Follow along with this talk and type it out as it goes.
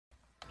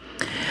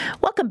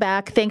Welcome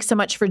back. Thanks so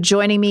much for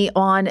joining me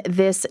on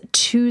this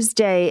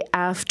Tuesday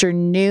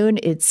afternoon.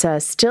 It's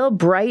still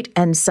bright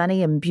and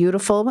sunny and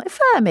beautiful,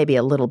 maybe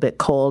a little bit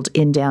cold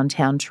in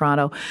downtown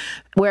Toronto.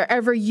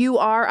 Wherever you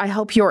are, I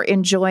hope you're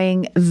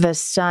enjoying the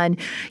sun.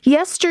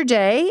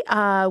 Yesterday,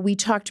 we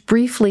talked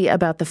briefly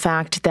about the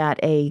fact that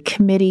a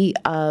committee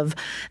of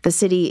the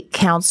City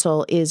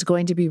Council is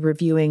going to be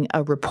reviewing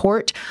a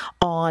report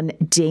on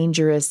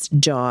dangerous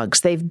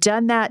dogs. They've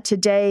done that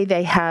today.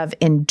 They have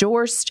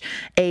endorsed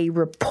a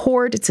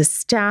report. It's a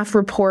staff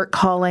report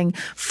calling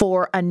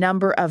for a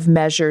number of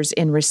measures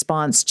in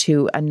response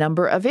to a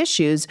number of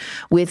issues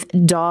with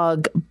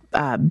dog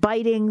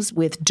bitings,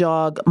 with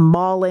dog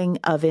mauling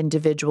of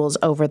individuals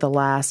over the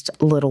last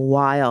little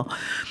while.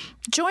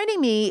 Joining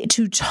me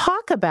to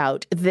talk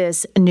about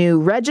this new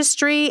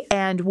registry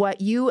and what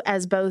you,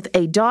 as both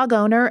a dog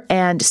owner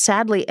and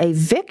sadly a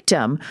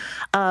victim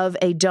of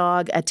a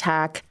dog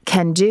attack,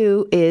 can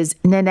do is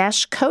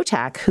Nainesh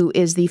Kotak, who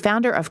is the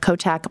founder of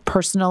Kotak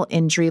Personal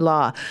Injury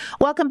Law.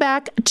 Welcome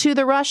back to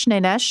The Rush,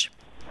 Nainesh.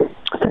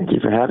 Thank you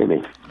for having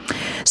me.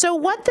 So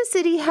what the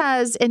city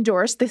has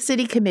endorsed, the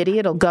city committee,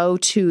 it'll go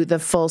to the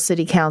full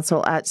city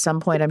council at some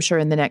point, I'm sure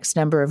in the next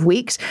number of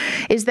weeks,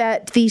 is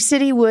that the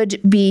city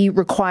would be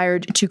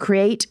required to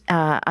create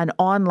an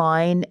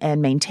online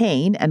and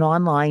maintain an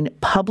online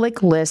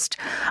public list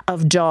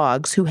of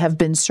dogs who have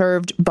been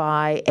served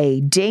by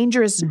a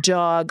dangerous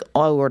dog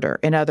order.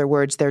 In other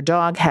words, their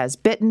dog has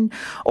bitten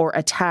or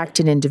attacked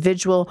an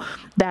individual.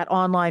 That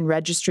online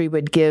registry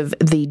would give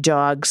the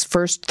dog's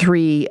first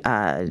three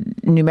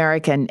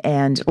numeric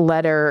and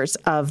letters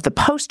of the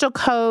postal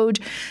code,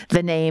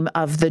 the name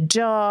of the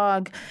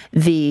dog,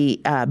 the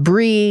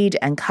breed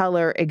and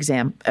color,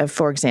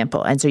 for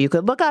example. And so you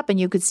could look up and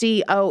you could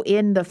see,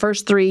 in the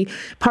first three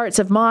parts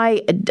of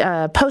my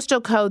postal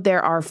code,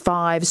 there are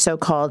 5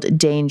 so-called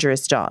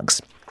dangerous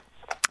dogs.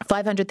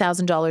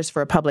 $500,000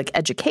 for a public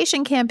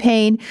education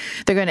campaign.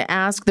 They're going to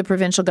ask the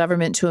provincial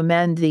government to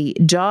amend the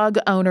Dog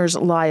Owners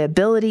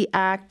Liability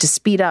Act to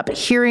speed up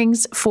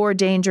hearings for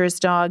dangerous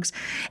dogs.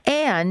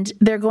 And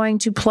they're going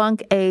to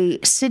plunk a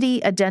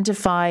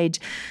city-identified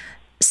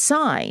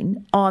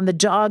sign on the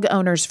dog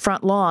owner's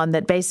front lawn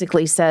that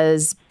basically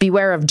says,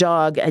 "Beware of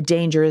dog, a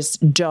dangerous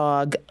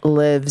dog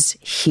lives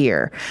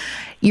here."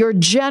 Your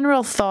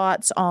general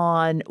thoughts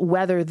on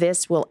whether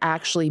this will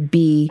actually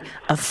be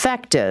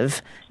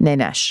effective,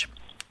 Nainesh?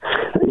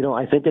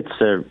 I think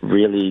it's a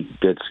really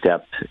good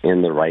step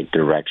in the right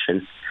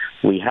direction.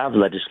 We have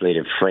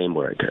legislative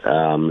framework,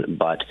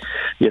 but,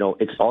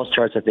 it all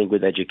starts, I think,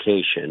 with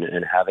education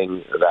and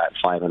having that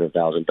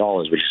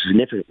 $500,000, which is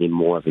significantly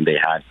more than they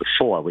had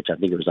before, which I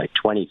think it was like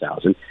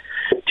 $20,000,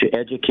 to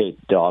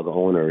educate dog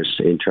owners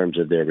in terms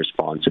of their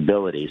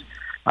responsibilities.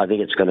 I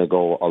think it's going to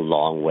go a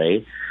long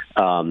way.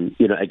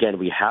 Again,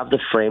 we have the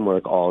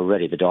framework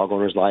already. The Dog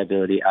Owners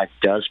Liability Act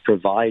does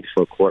provide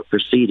for court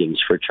proceedings,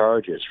 for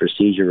charges, for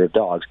seizure of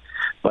dogs,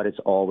 but it's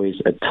always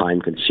a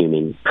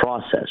time-consuming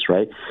process,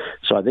 right?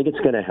 So I think it's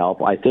going to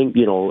help. I think,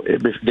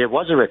 if there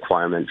was a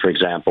requirement, for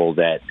example,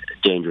 that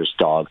dangerous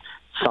dog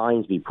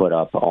signs be put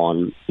up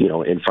on,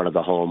 in front of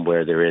the home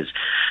where there is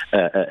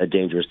a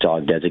dangerous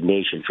dog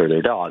designation for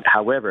their dog.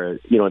 However,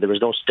 there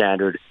was no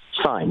standard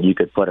sign. You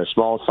could put a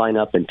small sign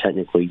up and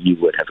technically you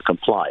would have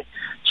complied.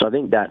 So I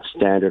think that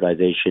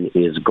standardization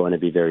is going to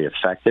be very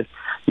effective.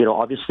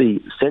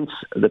 Obviously, since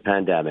the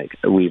pandemic,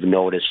 we've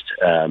noticed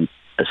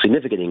a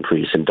significant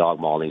increase in dog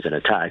maulings and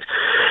attacks.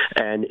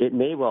 And it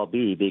may well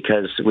be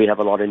because we have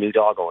a lot of new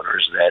dog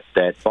owners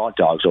that bought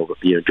dogs over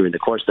during the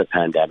course of the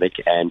pandemic,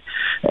 and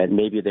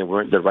maybe they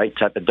weren't the right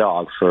type of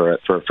dog for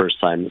a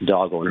first-time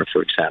dog owner,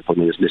 for example.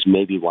 This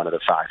may be one of the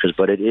factors,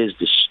 but it is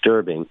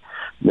disturbing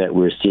that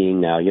we're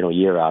seeing now,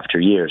 year after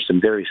year, some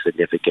very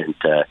significant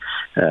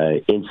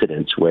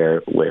incidents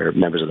where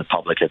members of the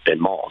public have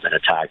been mauled and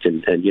attacked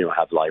and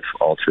have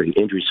life-altering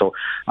injuries. So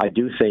I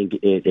do think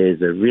it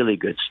is a really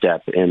good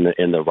step in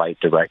the right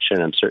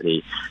direction. I'm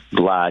certainly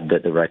glad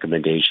that the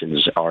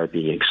recommendations are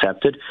being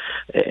accepted.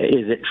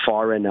 Is it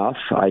far enough?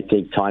 I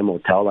think time will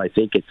tell. I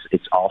think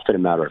it's often a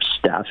matter of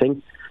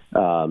staffing.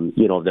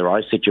 There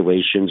are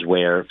situations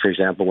where, for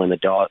example, when a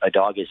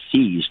dog is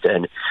seized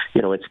and,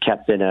 it's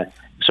kept in a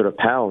sort of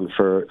pound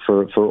for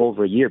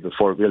over a year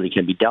before it really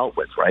can be dealt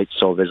with, right?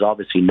 So there's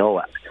obviously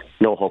no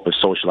hope of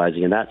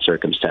socializing in that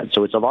circumstance.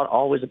 So it's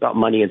always about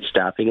money and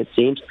staffing, it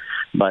seems.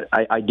 But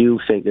I do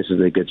think this is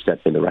a good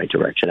step in the right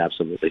direction,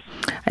 absolutely.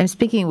 I'm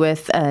speaking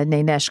with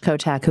Nainesh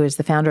Kotak, who is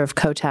the founder of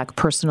Kotak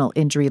Personal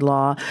Injury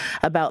Law,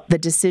 about the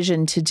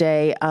decision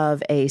today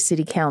of a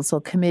city council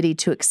committee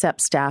to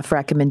accept staff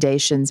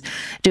recommendations,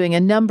 doing a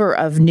number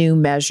of new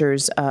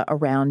measures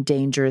around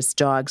dangerous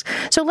dogs.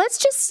 So let's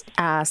just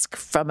ask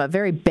from a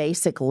very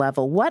basic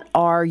level, what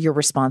are your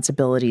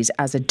responsibilities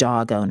as a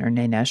dog owner,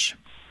 Nainesh?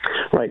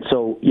 Right.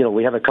 So,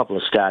 we have a couple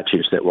of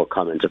statutes that will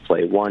come into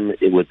play. One,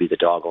 it would be the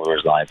Dog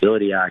Owners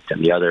Liability Act,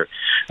 and the other,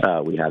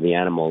 we have the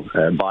Animal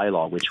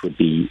Bylaw, which would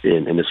be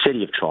in the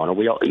City of Toronto.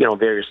 We all,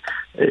 various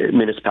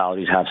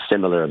municipalities have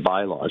similar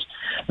bylaws.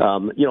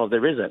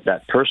 There is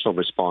that personal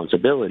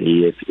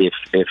responsibility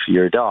if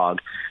your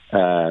dog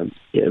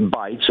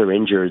bites or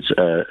injures,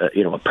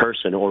 a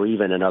person or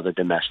even another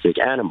domestic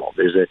animal.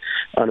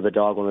 Under the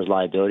Dog Owners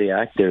Liability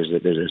Act, there's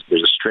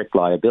a strict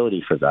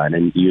liability for that,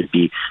 and you'd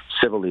be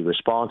civilly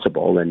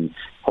responsible, and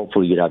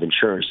hopefully you'd have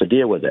insurance to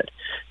deal with it.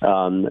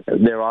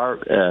 There are,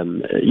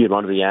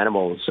 under the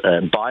animals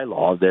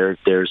bylaw,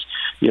 there's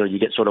you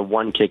get sort of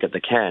one kick at the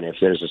can. If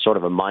there's a sort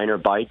of a minor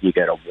bite, you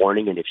get a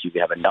warning, and if you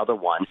have another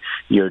one,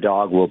 your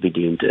dog will be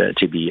deemed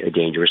to be a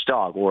dangerous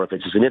dog. Or if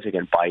it's a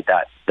significant bite,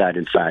 that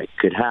in fact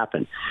could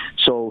happen.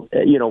 So,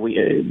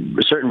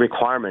 certain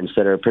requirements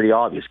that are pretty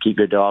obvious. Keep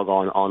your dog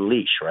on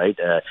leash, right?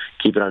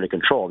 Keep it under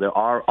control. There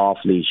are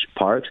off-leash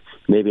parks,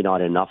 maybe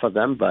not enough of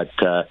them, but,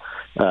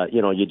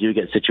 you do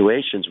get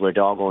situations where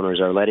dog owners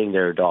are letting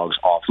their dogs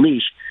off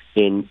leash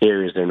in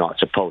areas they're not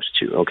supposed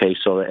to. Okay,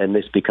 so, and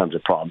this becomes a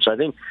problem. So I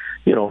think,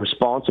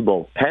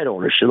 responsible pet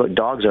ownership. Look,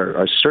 dogs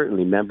are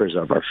certainly members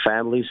of our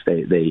families.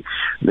 They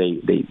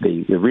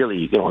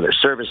really, they're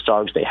service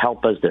dogs. They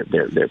help us. They're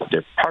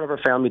part of our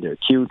family. They're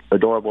cute,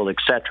 adorable,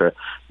 etc.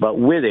 But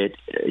with it,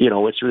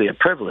 it's really a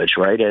privilege,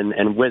 right?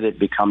 And with it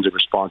becomes a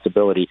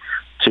responsibility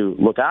to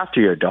look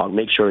after your dog,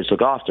 make sure it's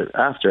looked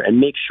after, and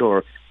make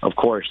sure, of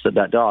course,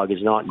 that dog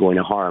is not going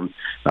to harm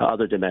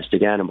other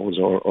domestic animals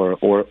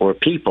or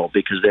people,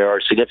 because there are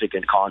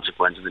significant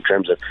consequences in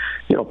terms of,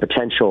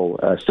 potential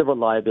civil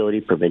liability,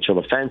 provincial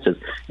offenses,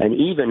 and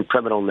even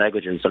criminal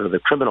negligence under the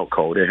criminal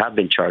code. There have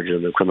been charges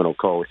under the criminal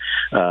code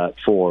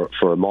for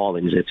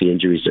maulings if the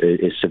injury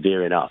is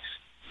severe enough.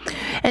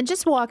 And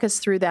just walk us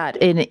through that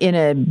in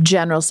a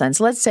general sense.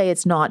 Let's say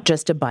it's not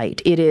just a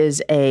bite; it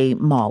is a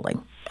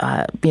mauling.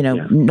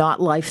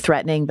 Not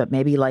life-threatening, but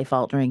maybe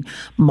life-altering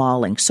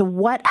mauling. So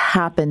what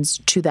happens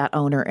to that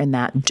owner and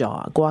that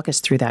dog? Walk us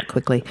through that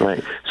quickly.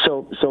 Right.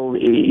 So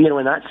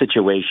in that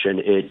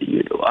situation,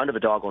 under the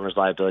Dog Owners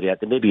Liability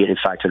Act, there may be, in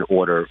fact, an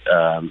order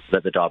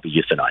that the dog be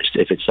euthanized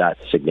if it's that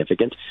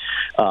significant.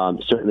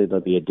 Certainly,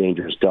 there'll be a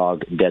dangerous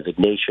dog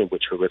designation,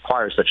 which will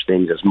require such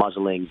things as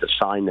muzzling, the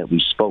sign that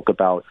we spoke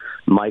about,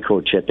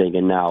 microchipping,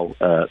 and now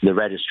the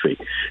registry.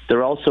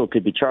 There also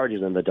could be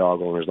charges under the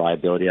Dog Owners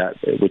Liability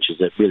Act, which is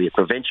really a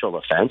provincial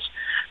offense,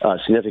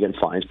 significant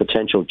fines,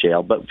 potential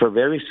jail. But for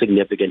very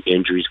significant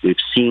injuries, we've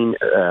seen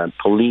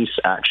police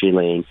actually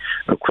laying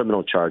a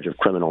criminal charge of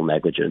criminal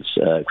negligence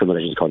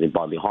causing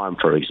bodily harm,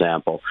 for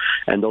example.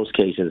 And those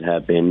cases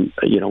have been,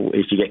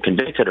 if you get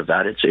convicted of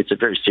that, it's a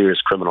very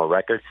serious criminal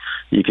record.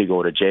 You could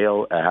go to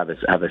jail, have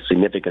a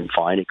significant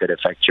fine. It could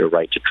affect your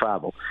right to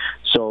travel.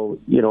 So,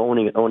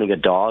 owning a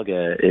dog,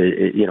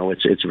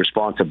 it's a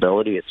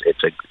responsibility.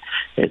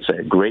 It's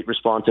a great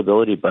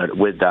responsibility, but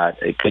with that,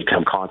 it could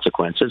come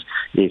consequences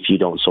if you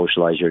don't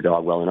socialize your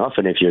dog well enough,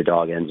 and if your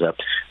dog ends up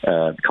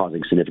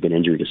causing significant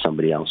injury to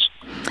somebody else.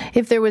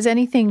 If there was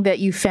anything that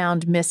you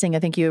found missing, I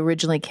think you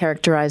originally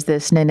characterized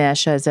this,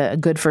 Nainesh, as a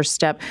good first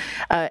step.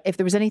 If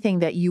there was anything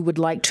that you would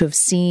like to have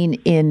seen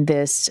in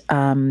this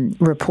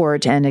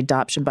report and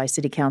adoption by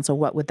City Council,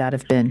 what would that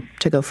have been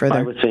to go further?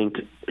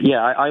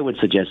 I would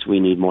suggest we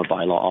need more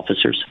bylaw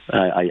officers.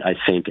 I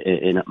think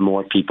in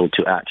more people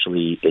to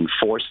actually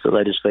enforce the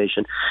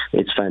legislation.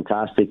 It's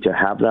fantastic to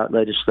have that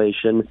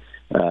legislation,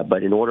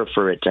 but in order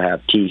for it to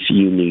have teeth,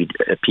 you need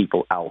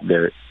people out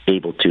there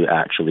able to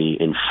actually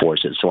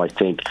enforce it. So I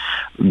think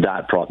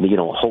that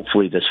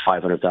hopefully this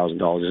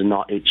 $500,000 is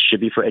not, it should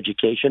be for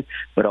education,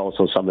 but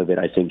also some of it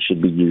I think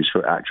should be used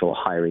for actual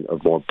hiring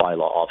of more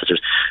bylaw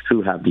officers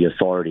who have the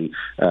authority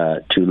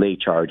to lay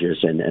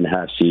charges and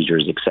have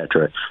seizures,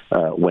 etc.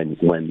 When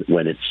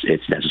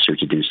it's necessary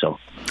to do so.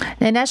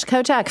 Nainesh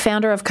Kotak,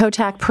 founder of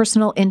Kotak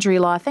Personal Injury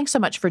Law, thanks so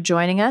much for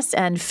joining us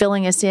and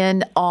filling us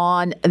in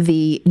on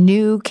the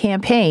new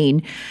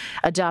campaign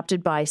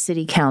adopted by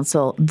City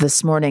Council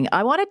this morning.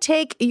 I want to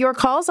take your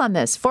calls on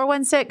this.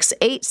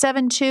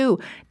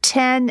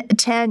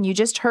 416-872-1010. You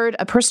just heard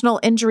a personal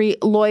injury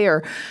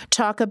lawyer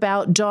talk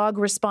about dog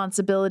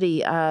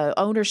responsibility,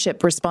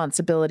 ownership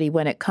responsibility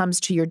when it comes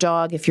to your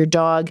dog. If your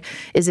dog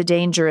is a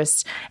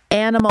dangerous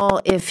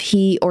animal, if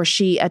he or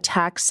she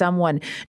attacks someone,